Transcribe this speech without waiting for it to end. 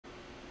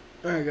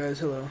Alright guys,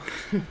 hello.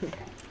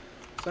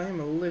 So I am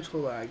a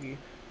little laggy,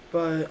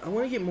 but I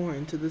want to get more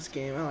into this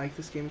game. I like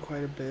this game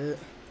quite a bit.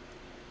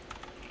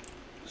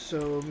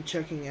 So I'm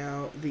checking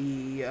out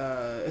the,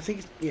 I think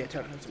it's, yeah,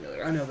 Tower Defense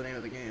Simulator. I know the name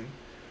of the game.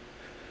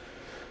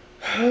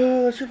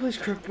 Let's replace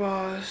Crook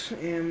Boss,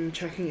 and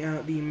checking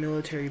out the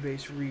military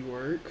base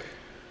rework.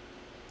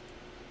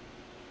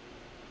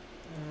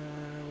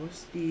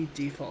 What's the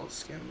default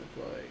skin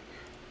look like?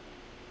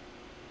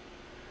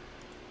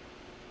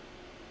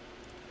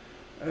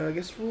 I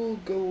guess we'll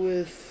go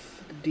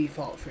with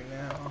default for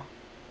now.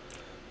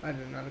 I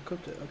did not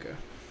equip it, okay.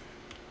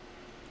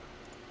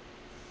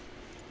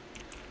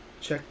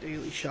 Check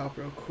daily shop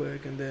real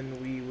quick, and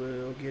then we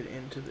will get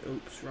into the,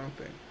 oops, wrong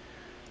thing,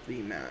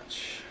 the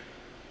match.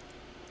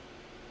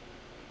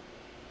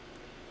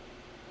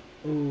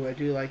 Ooh, I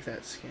do like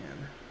that skin.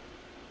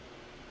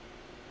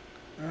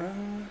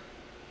 Yeah,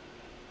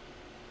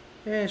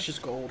 it's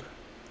just gold.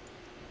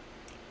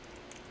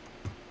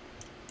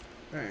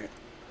 Alright.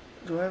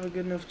 Do I have a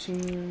good enough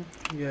team?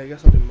 Yeah, I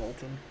guess I'll do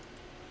Molten.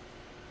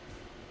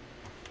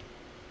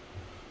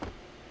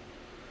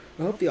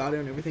 I hope the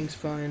audio and everything's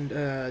fine.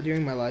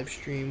 During my live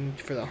stream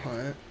for the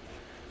hunt,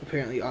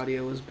 apparently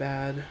audio was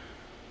bad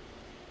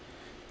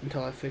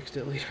until I fixed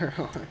it later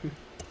on.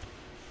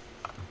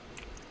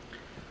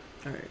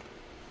 Alright.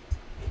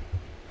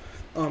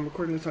 I'm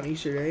recording this on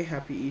Easter Day.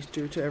 Happy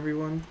Easter to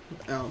everyone.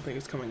 I don't think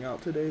it's coming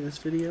out today, this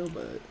video,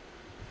 but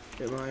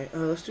it might.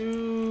 Let's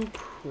do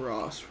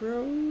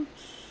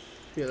Crossroads.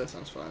 Yeah, that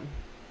sounds fine.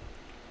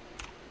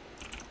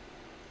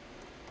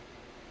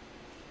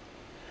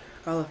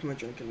 I left my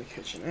drink in the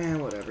kitchen.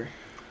 Whatever.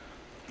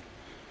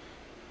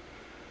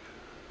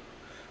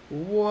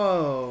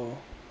 Whoa.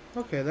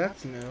 Okay,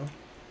 that's new.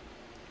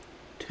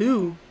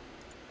 2?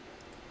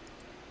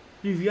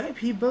 Do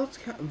VIP votes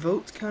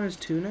count as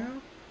 2 now?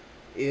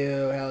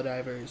 Ew,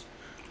 Helldivers.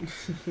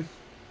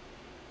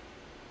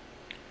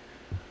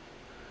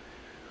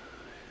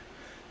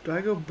 Do I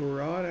go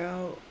broad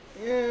out?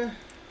 I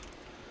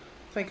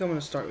think I'm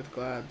gonna start with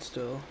Glad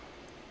still.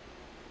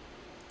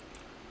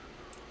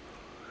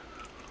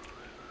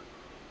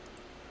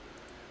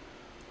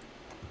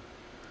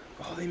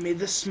 Oh, they made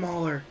this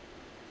smaller.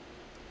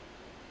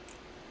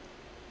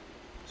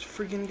 Let's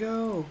freaking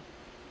go.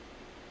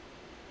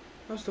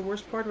 That's the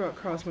worst part about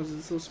Crossmodes is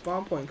this little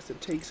spawn point, because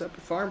it takes up a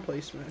farm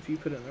placement if you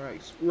put it in the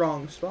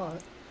wrong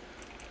spot.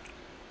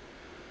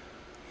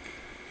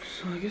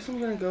 So I guess I'm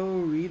gonna go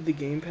read the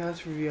game pass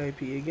for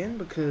VIP again,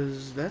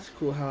 because that's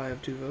cool how I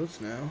have 2 votes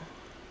now.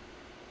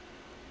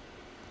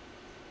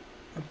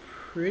 I'm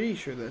pretty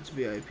sure that's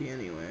VIP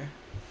anyway.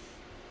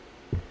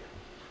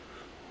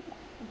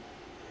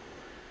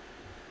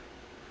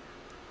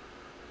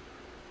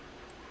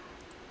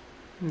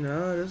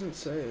 No, it doesn't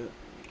say it.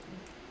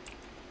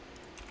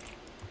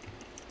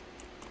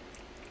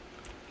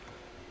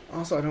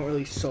 Also, I don't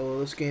really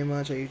solo this game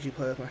much. I usually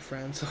play with my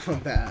friends, so if I'm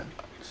bad,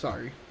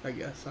 sorry, I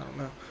guess. I don't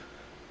know.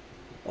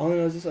 All I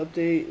know is this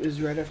update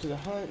is right after the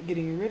hunt,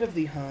 getting rid of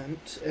the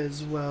hunt,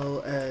 as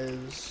well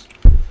as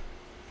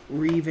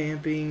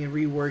revamping and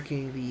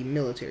reworking the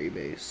military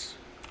base.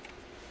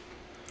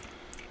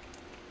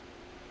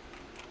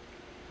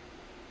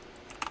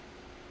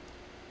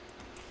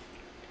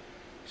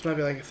 This might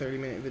be like a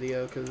 30-minute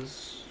video,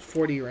 because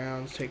 40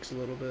 rounds takes a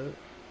little bit.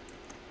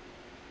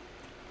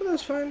 But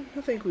that's fine.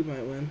 I think we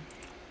might win.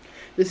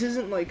 This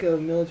isn't like a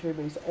military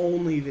base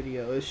only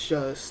video. It's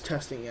just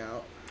testing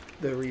out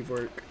the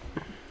rework.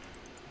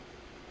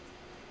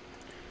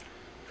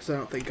 Because I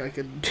don't think I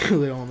could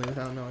do it only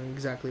without knowing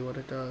exactly what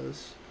it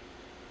does.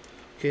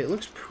 Okay, it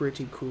looks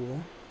pretty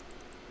cool.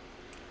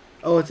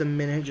 Oh, it's a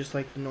minute just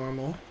like the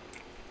normal.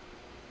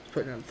 Let's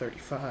put it on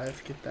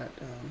 35. Get that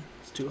down.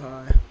 It's too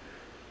high.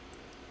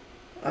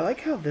 I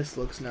like how this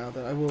looks now,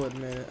 that I will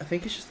admit. I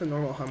think it's just the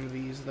normal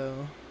Humvees,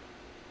 though.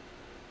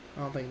 I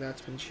don't think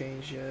that's been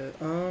changed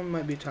yet.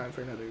 Might be time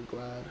for another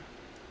Glad.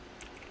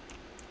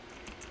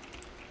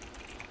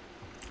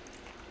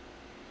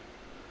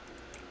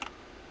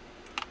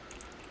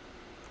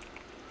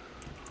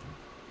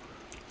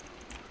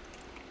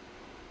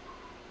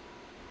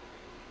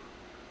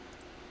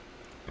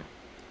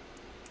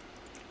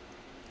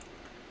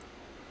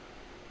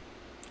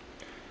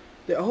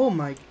 Oh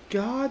my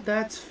god,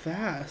 that's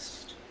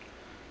fast.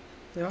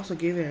 They also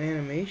gave it an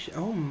animation.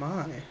 Oh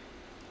my.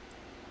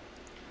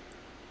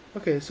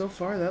 Okay, so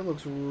far that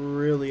looks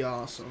really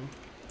awesome.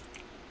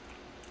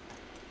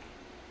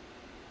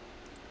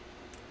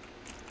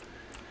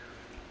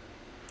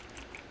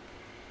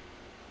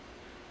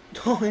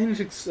 Oh, and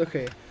it's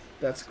okay.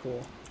 That's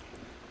cool.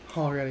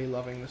 Already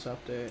loving this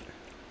update.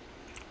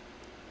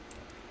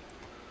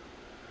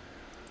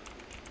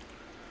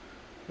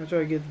 After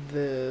I get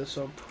this,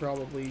 I'll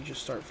probably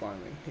just start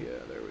farming. Yeah,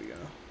 there we go.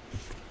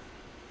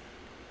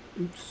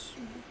 Oops.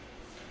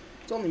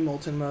 It's only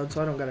Molten mode,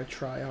 so I don't gotta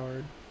try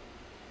hard.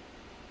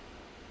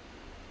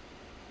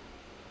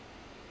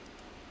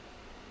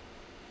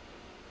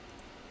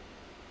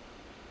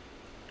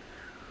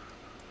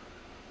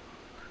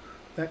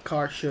 That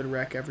car should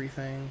wreck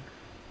everything.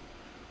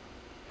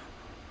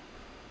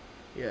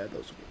 Yeah,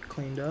 those will get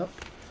cleaned up.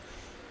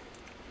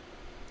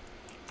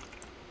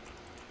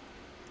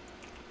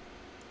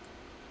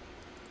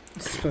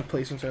 My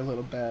placements are a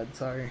little bad,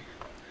 sorry.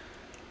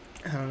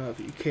 I don't know if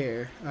you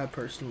care. I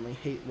personally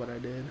hate what I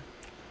did.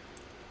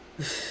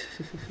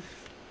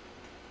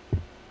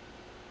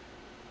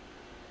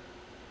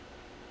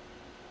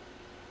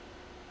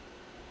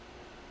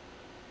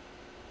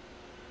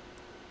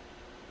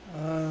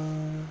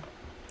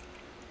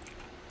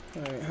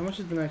 Alright, how much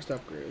is the next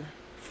upgrade?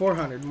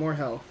 400, more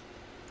health.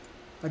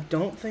 I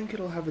don't think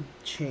it'll have a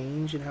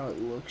change in how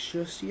it looks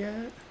just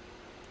yet,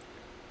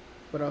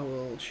 but I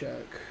will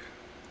check.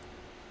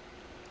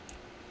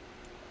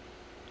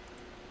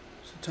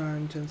 So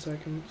time, 10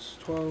 seconds,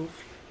 12.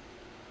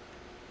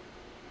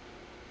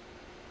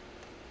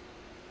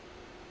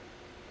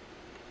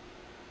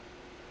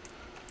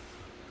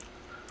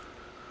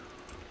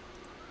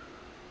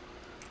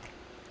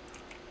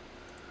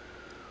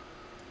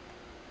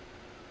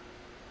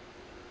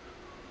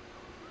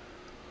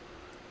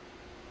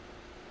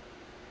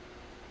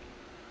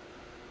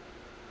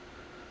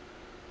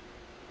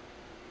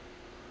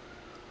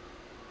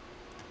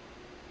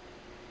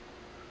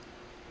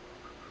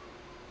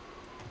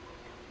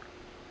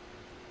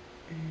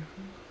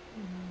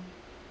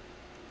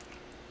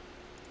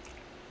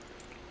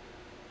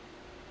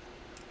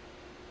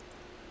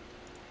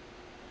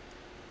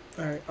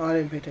 Alright, oh, I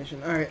didn't pay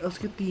attention. Alright, let's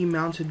get the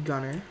mounted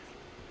gunner.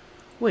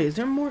 Wait, is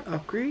there more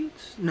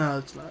upgrades? No,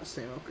 it's not the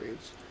same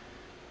upgrades.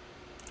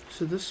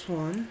 So this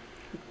one...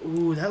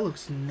 Ooh, that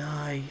looks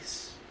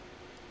nice.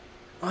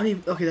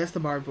 Okay, that's the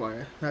barbed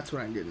wire. That's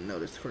what I didn't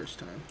notice the first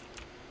time.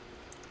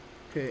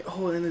 Okay,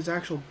 oh, and there's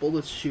actual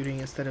bullets shooting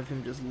instead of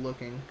him just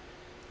looking.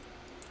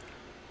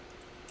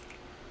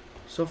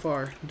 So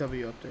far,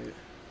 W update.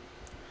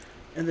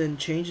 And then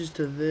changes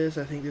to this.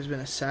 I think there's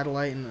been a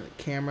satellite and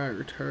a camera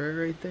or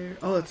turret right there.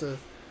 Oh, that's a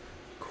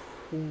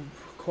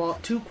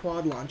two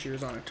quad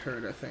launchers on a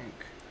turret, I think.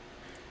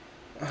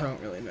 I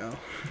don't really know.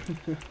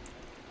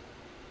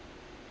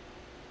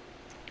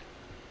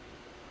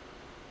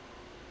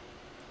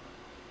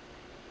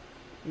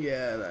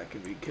 Yeah, that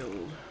could be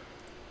killed.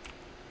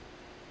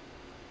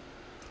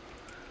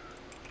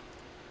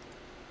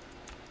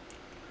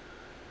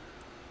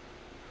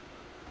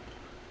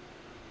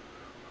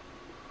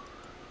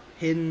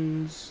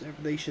 Hiddens,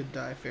 they should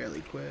die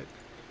fairly quick.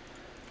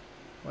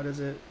 What is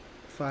it?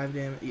 5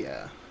 damage?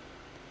 Yeah.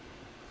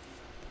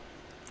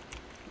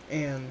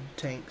 And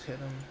tanks hit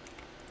him.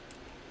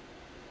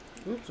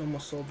 Oops,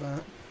 almost sold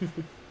that.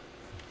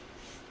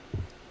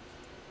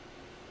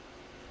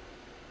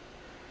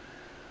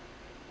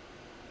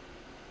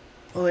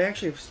 Oh, they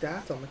actually have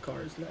stats on the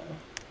cars now.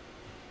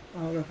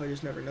 I don't know if I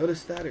just never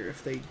noticed that or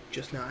if they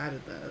just now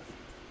added that.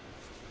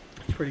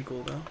 It's pretty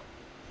cool though.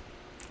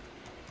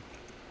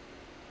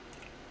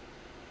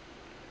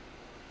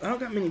 I don't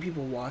got many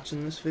people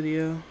watching this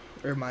video,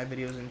 or my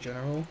videos in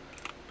general,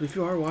 but if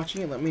you are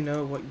watching it, let me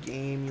know what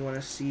game you want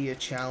to see, a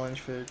challenge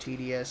for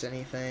TDS,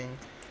 anything.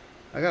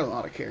 I got a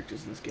lot of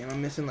characters in this game.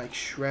 I'm missing like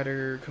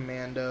Shredder,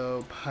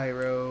 Commando,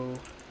 Pyro,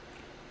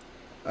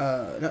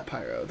 not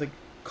Pyro, the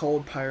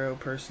cold Pyro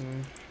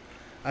person.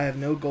 I have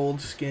no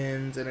gold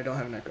skins, and I don't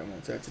have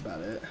Necromancer, that's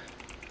about it.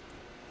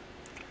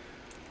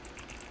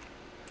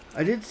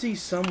 I did see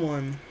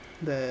someone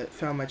that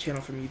found my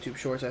channel from YouTube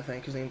Shorts, I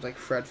think. His name's like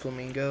Fred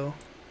Flamingo.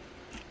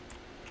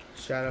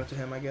 Shout out to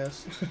him, I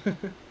guess.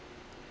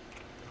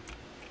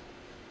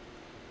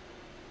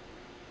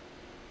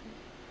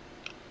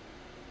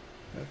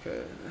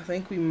 Okay, I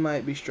think we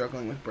might be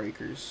struggling with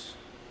breakers.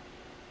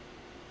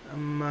 I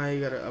might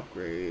gotta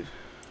upgrade.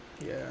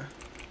 Yeah.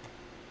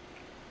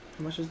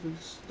 How much is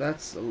this?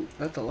 That's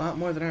a lot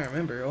more than I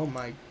remember. Oh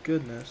my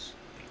goodness.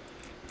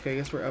 Okay, I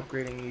guess we're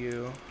upgrading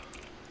you.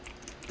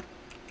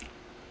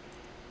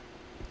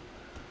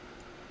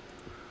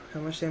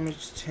 How much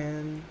damage?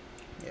 10?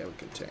 Yeah, we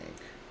can tank.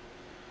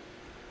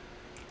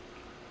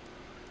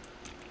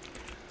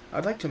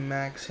 I'd like to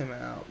max him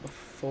out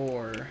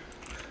before...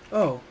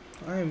 Oh,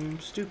 I'm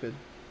stupid.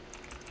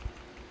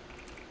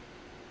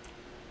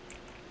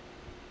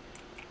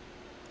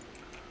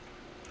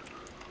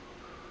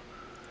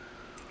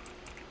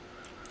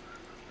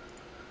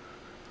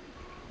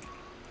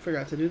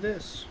 Forgot to do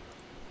this.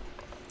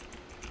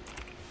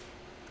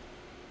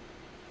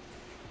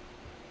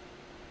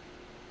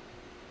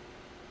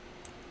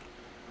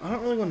 I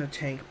don't really want to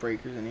tank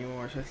breakers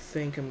anymore, so I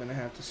think I'm going to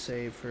have to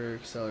save for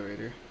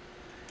accelerator.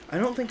 I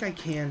don't think I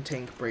can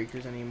tank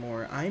breakers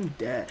anymore. I'm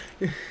dead.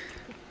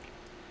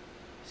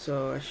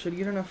 So I should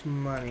get enough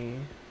money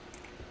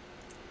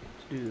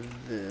to do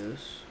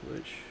this,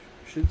 which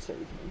should save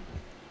me.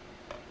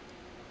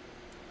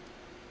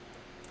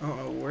 I don't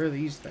know where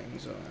these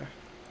things are.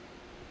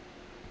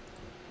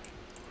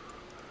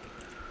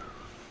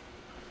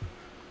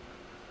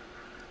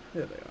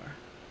 There they are.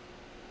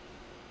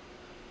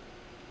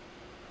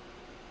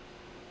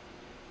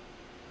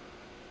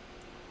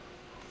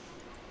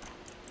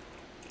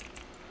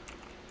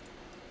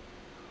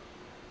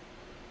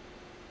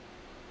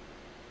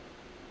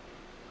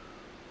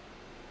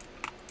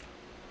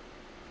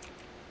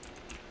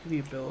 The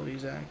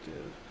ability's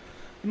active.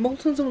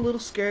 Molten's I'm a little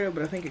scared of,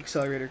 but I think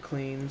Accelerator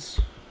cleans.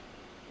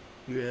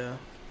 Yeah.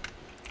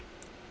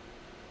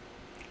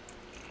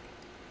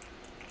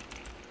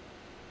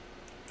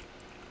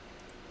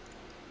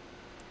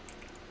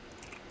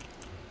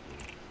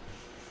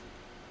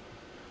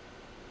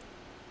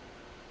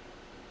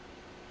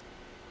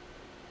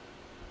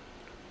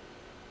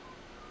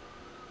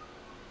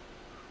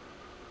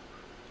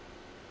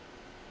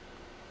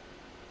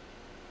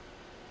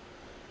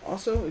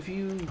 Also, if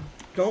you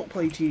don't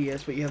play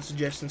TDS but you have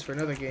suggestions for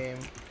another game,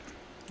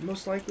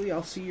 most likely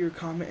I'll see your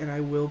comment and I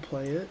will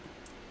play it.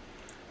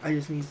 I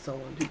just need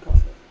someone to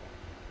comment.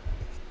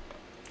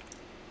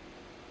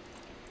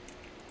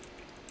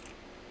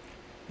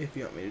 If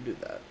you want me to do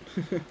that.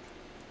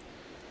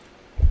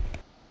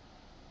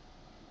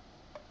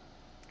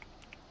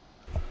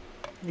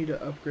 Need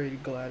to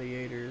upgrade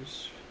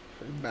gladiators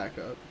for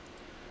backup.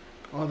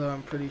 Although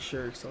I'm pretty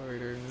sure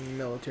Accelerator and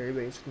Military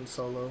Base can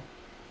solo.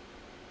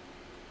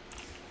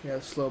 Yeah,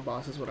 slow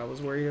boss is what I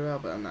was worried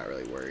about, but I'm not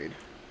really worried.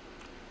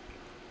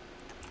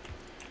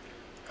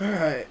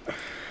 Alright.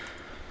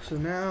 So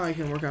now I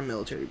can work on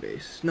Military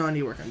Base. No, I need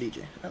to work on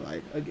DJ. I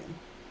lied again.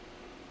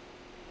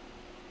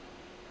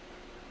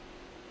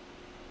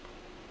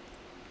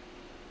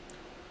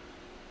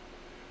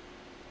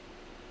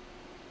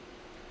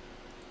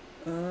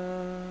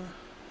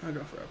 I'll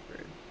go for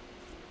upgrade.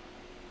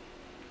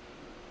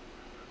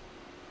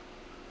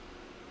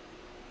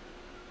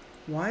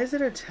 Why is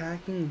it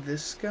attacking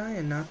this guy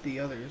and not the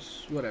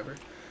others? Whatever.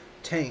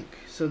 Tank.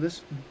 So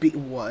this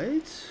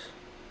what?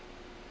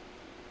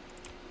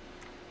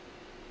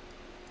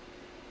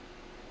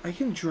 I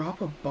can drop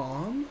a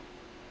bomb?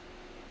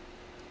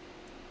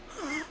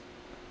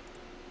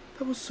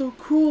 That was so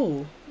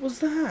cool. What was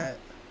that?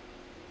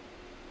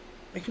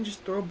 I can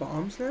just throw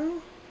bombs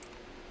now?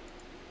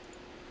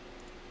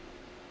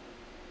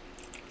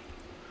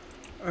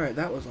 Alright,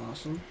 that was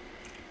awesome.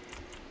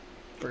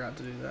 Forgot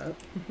to do that.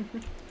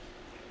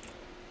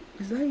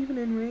 Is that even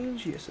in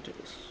range? Yes, it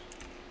is.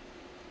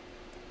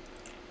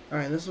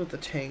 Alright, this is what the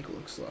tank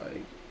looks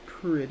like.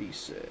 Pretty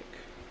sick.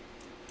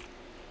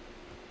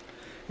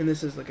 And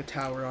this is like a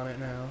tower on it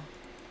now.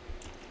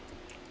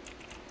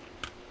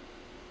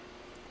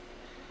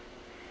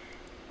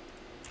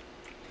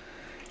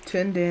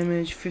 $10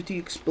 damage, 50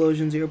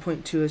 explosion,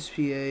 0.2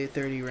 SPA,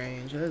 30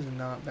 range. That is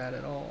not bad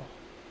at all.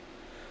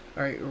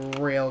 Alright,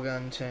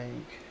 railgun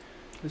tank.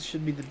 This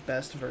should be the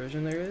best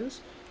version there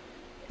is.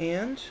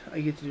 And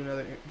I get to do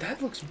another.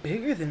 That looks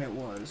bigger than it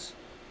was.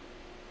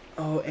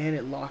 Oh, and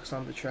it locks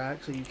on the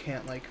track, so you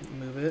can't like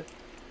move it.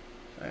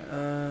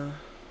 Right,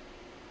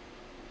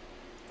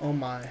 oh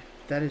my,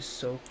 that is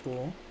so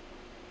cool.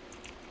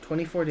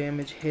 24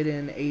 damage,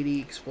 hidden, 80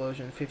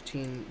 explosion,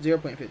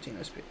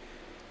 0.15 SP.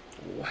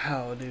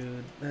 Wow,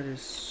 dude, that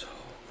is so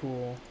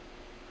cool.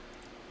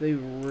 They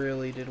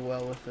really did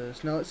well with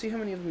this. Now let's see how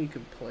many of them you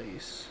could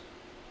place.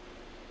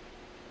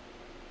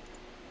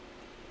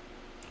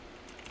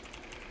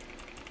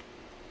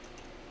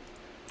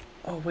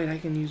 Oh wait, I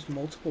can use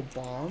multiple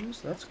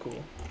bombs? That's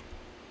cool.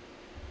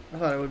 I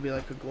thought it would be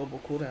like a global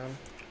cooldown.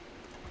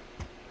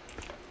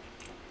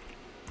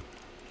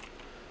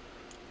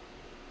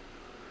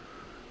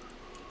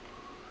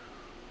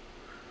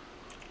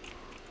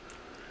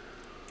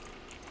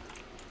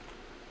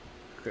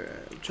 Okay,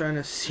 I'm trying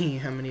to see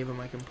how many of them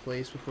I can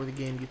place before the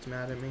game gets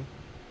mad at me.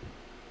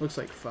 Looks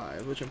like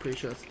 5, which I'm pretty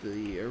sure that's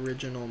the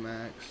original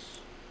max.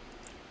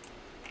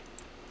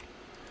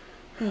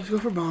 Let's go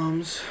for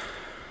bombs.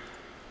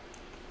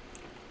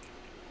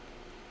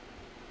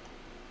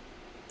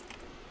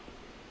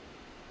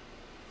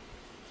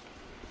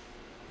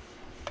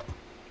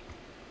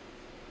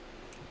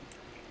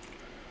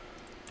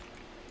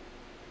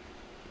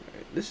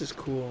 Alright, this is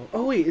cool.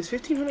 Oh wait, is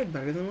 1500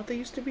 better than what they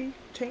used to be?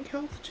 Tank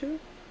health too?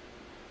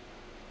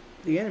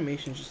 The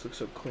animations just look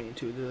so clean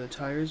too. Do the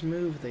tires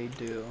move? They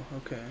do.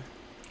 Okay.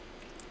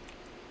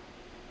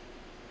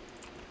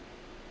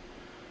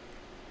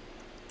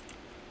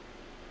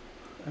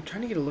 I'm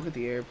trying to get a look at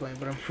the airplane,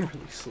 but I'm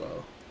really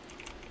slow.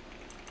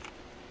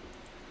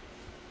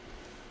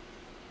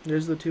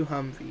 There's the 2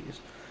 Humvees.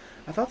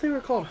 I thought they were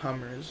called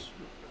Hummers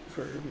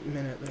for a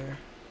minute there.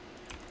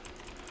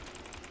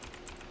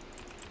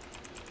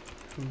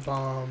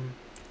 Bomb.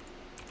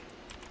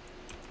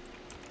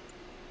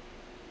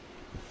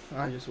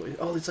 I just wait.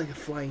 Oh, it's like a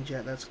flying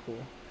jet. That's cool.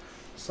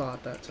 Saw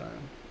it that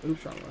time.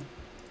 Oops, wrong one.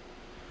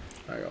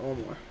 I got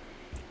one more.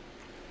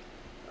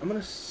 I'm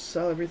gonna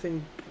sell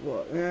everything.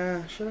 Well,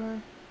 should I?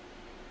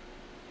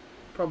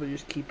 Probably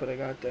just keep what I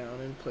got down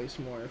and place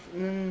more.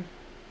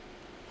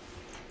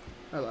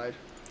 I lied.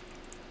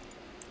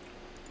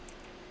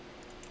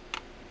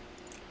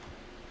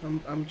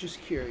 I'm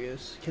just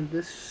curious. Can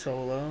this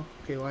solo?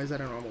 Okay, why is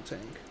that a normal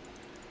tank?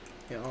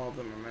 Yeah, all of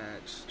them are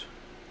maxed.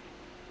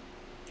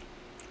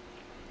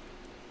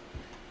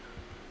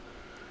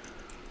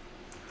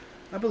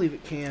 I believe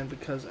it can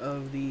because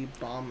of the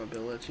bomb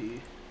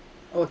ability.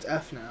 Oh, it's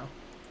F now.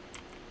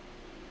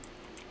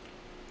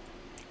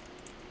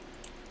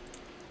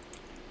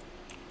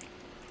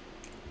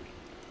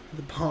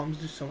 The bombs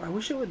do so much. I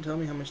wish it would tell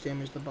me how much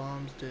damage the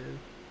bombs do.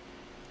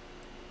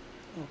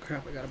 Oh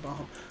crap, I got a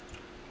bomb.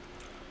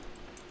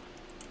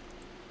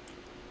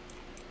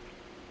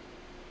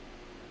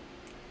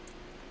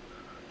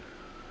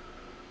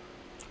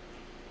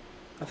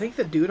 I think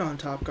the dude on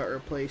top got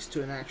replaced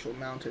to an actual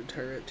mounted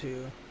turret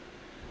too.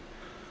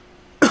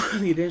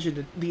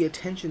 The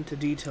attention to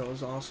detail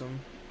is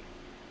awesome.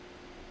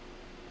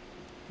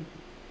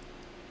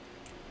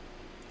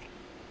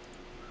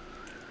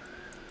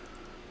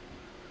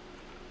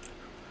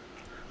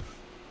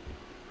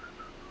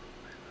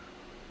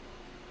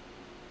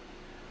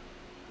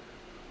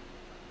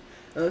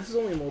 This is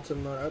only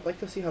Molten mode. I'd like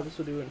to see how this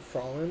will do in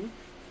Fallen,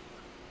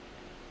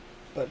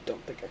 but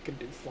don't think I can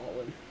do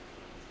Fallen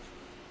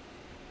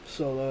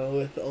solo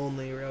with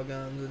only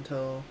railguns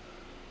until,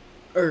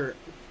 or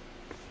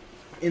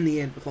in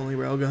the end with only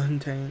railgun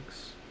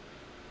tanks.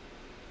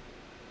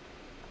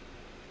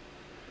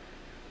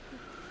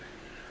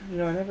 You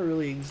know, I never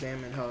really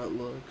examined how it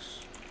looks.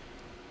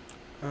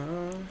 I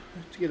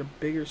have to get a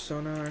bigger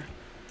sonar.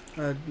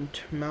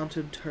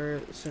 Mounted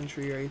turret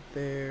sentry right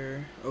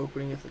there.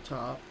 Opening at the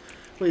top.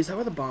 Wait, is that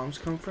where the bombs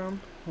come from?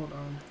 Hold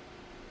on.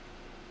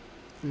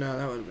 No,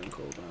 that would have been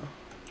cool though.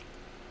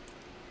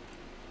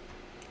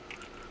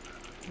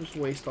 Just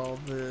waste all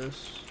of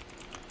this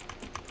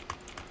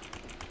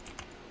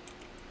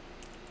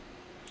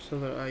so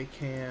that I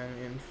can,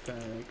 in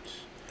fact,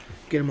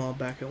 get them all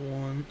back at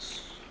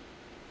once.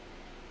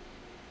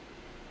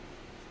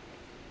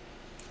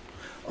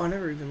 Oh, I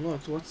never even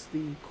looked. What's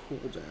the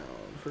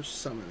cooldown for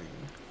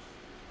summoning?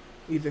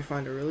 Either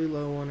find a really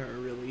low one or a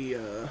really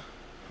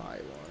high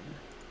one.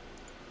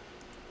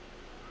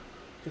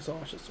 Guess I'll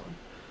watch this one.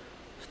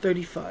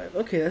 35.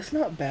 Okay, that's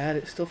not bad.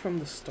 It's still from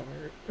the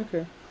start.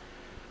 Okay.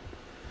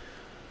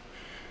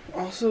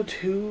 Also,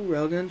 2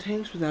 railgun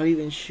tanks without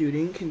even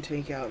shooting can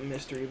take out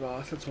Mystery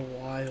Boss. That's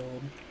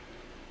wild.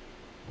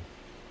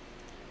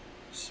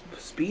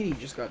 Speedy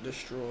just got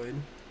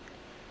destroyed.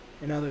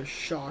 And now there's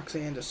Shocks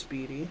and a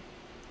Speedy.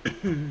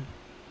 The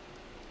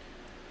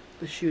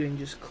shooting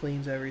just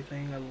cleans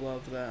everything. I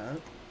love that.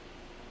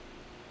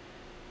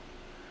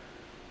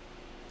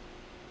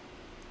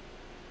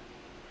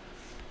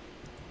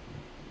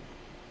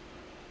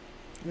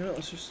 You know,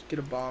 let's just get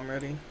a bomb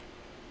ready.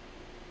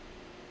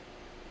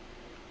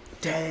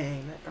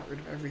 Dang, that got rid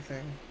of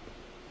everything.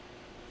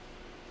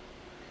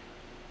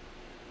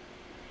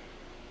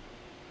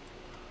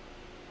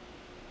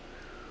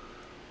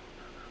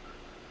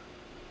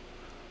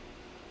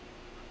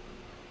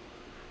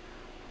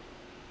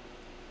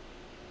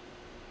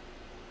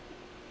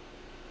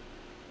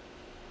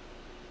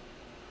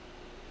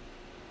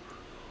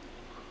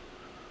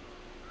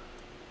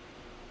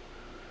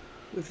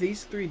 If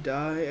these 3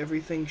 die,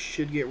 everything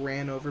should get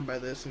ran over by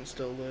this and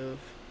still live.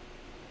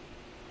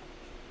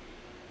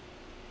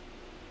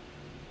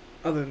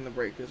 Other than the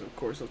breakers, of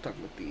course. Let's talk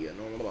about the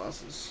normal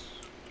bosses.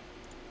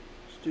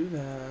 Let's do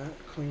that.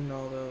 Clean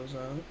all those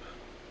up.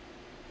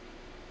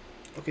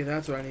 Okay,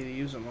 that's what I need to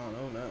use them on.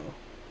 Oh no.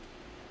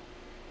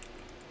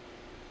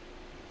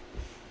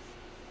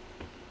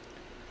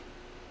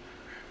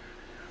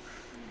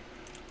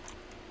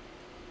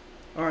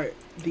 Alright,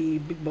 the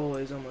big boy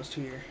is almost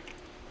here.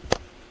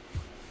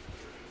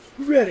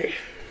 Ready.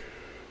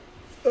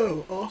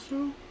 Oh,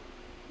 also,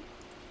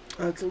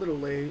 it's a little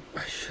late.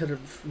 I should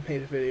have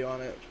made a video on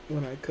it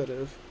when I could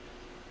have.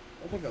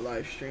 I think I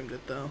live streamed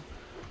it though.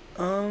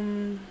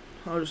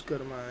 I'll just go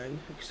to my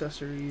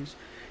accessories.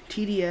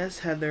 TDS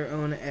had their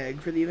own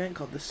egg for the event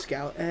called the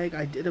Scout Egg.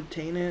 I did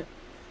obtain it.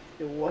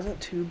 It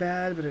wasn't too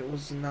bad, but it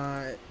was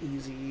not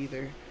easy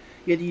either.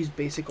 You had to use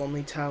basic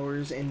only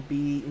towers and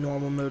beat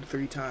normal mode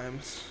 3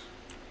 times.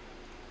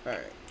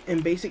 Alright.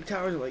 And basic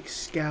towers are like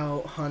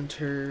Scout,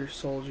 Hunter,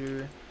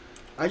 Soldier.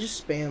 I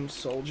just spammed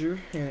Soldier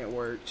and it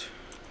worked.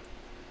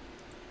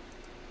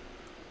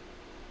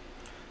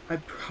 I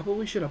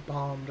probably should have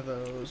bombed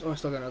those. Oh, I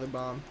still got another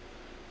bomb.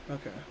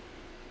 Okay.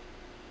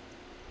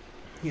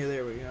 Yeah,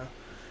 there we go.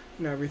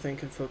 Now everything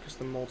can focus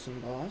the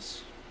Molten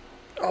boss.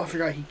 Oh, I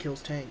forgot he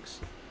kills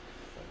tanks.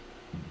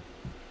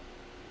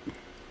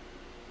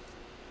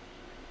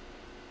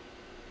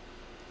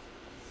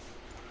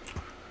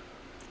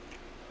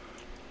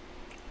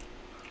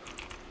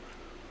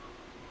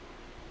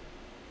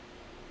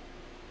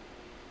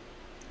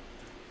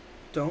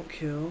 Don't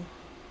kill.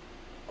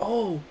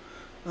 Oh!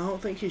 I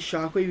don't think his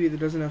shockwave either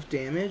does enough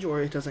damage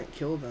or it doesn't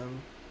kill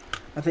them.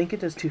 I think it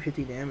does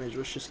 250 damage,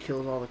 which just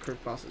kills all the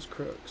Crook boss's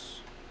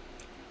crooks.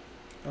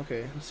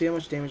 Okay, let's see how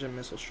much damage a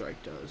Missile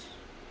Strike does.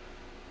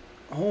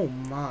 Oh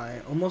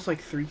my, almost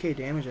like 3k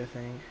damage, I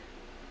think.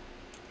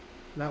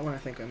 That one I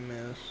think I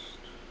missed.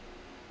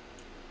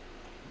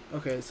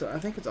 Okay, so I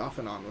think it's off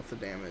and on with the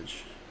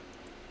damage.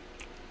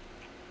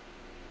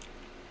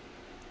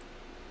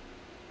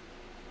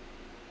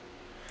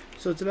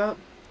 So it's about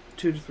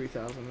 2,000 to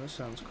 3,000. This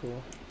sounds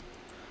cool.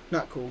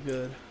 Not cool,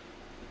 good.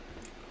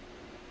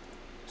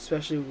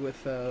 Especially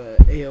with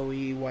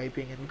AoE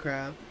wiping and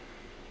crap.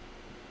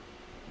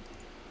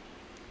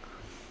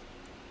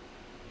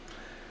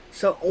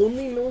 So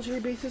only military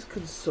bases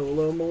could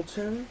solo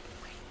Molten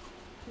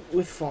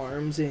with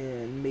farms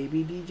and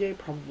maybe DJ.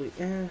 Probably,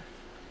 I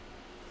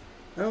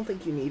don't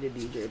think you need a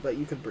DJ, but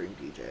you could bring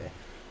DJ.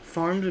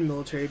 Farms and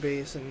military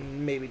base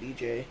and maybe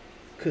DJ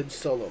could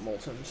solo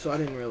Molten, so I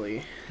didn't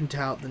really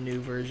doubt the new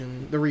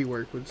version. The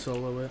rework would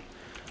solo it.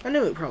 I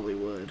knew it probably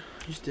would.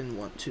 I just didn't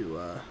want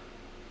to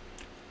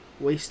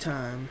waste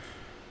time.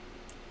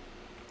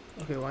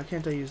 Okay, why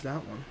can't I use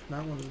that one?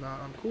 That one's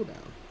not on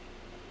cooldown.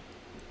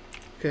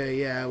 Okay,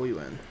 yeah, we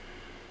win.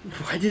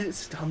 Why did it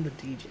stun the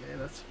DJ?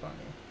 That's funny.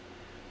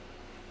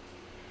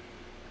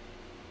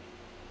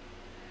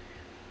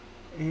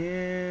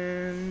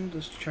 And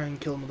let's try and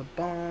kill him with a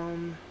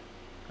bomb.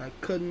 I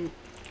couldn't.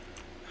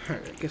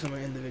 Alright, guess I'm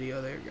gonna end the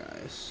video there,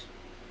 guys.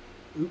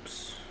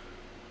 Oops.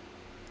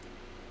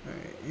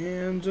 Alright,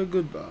 and a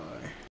goodbye.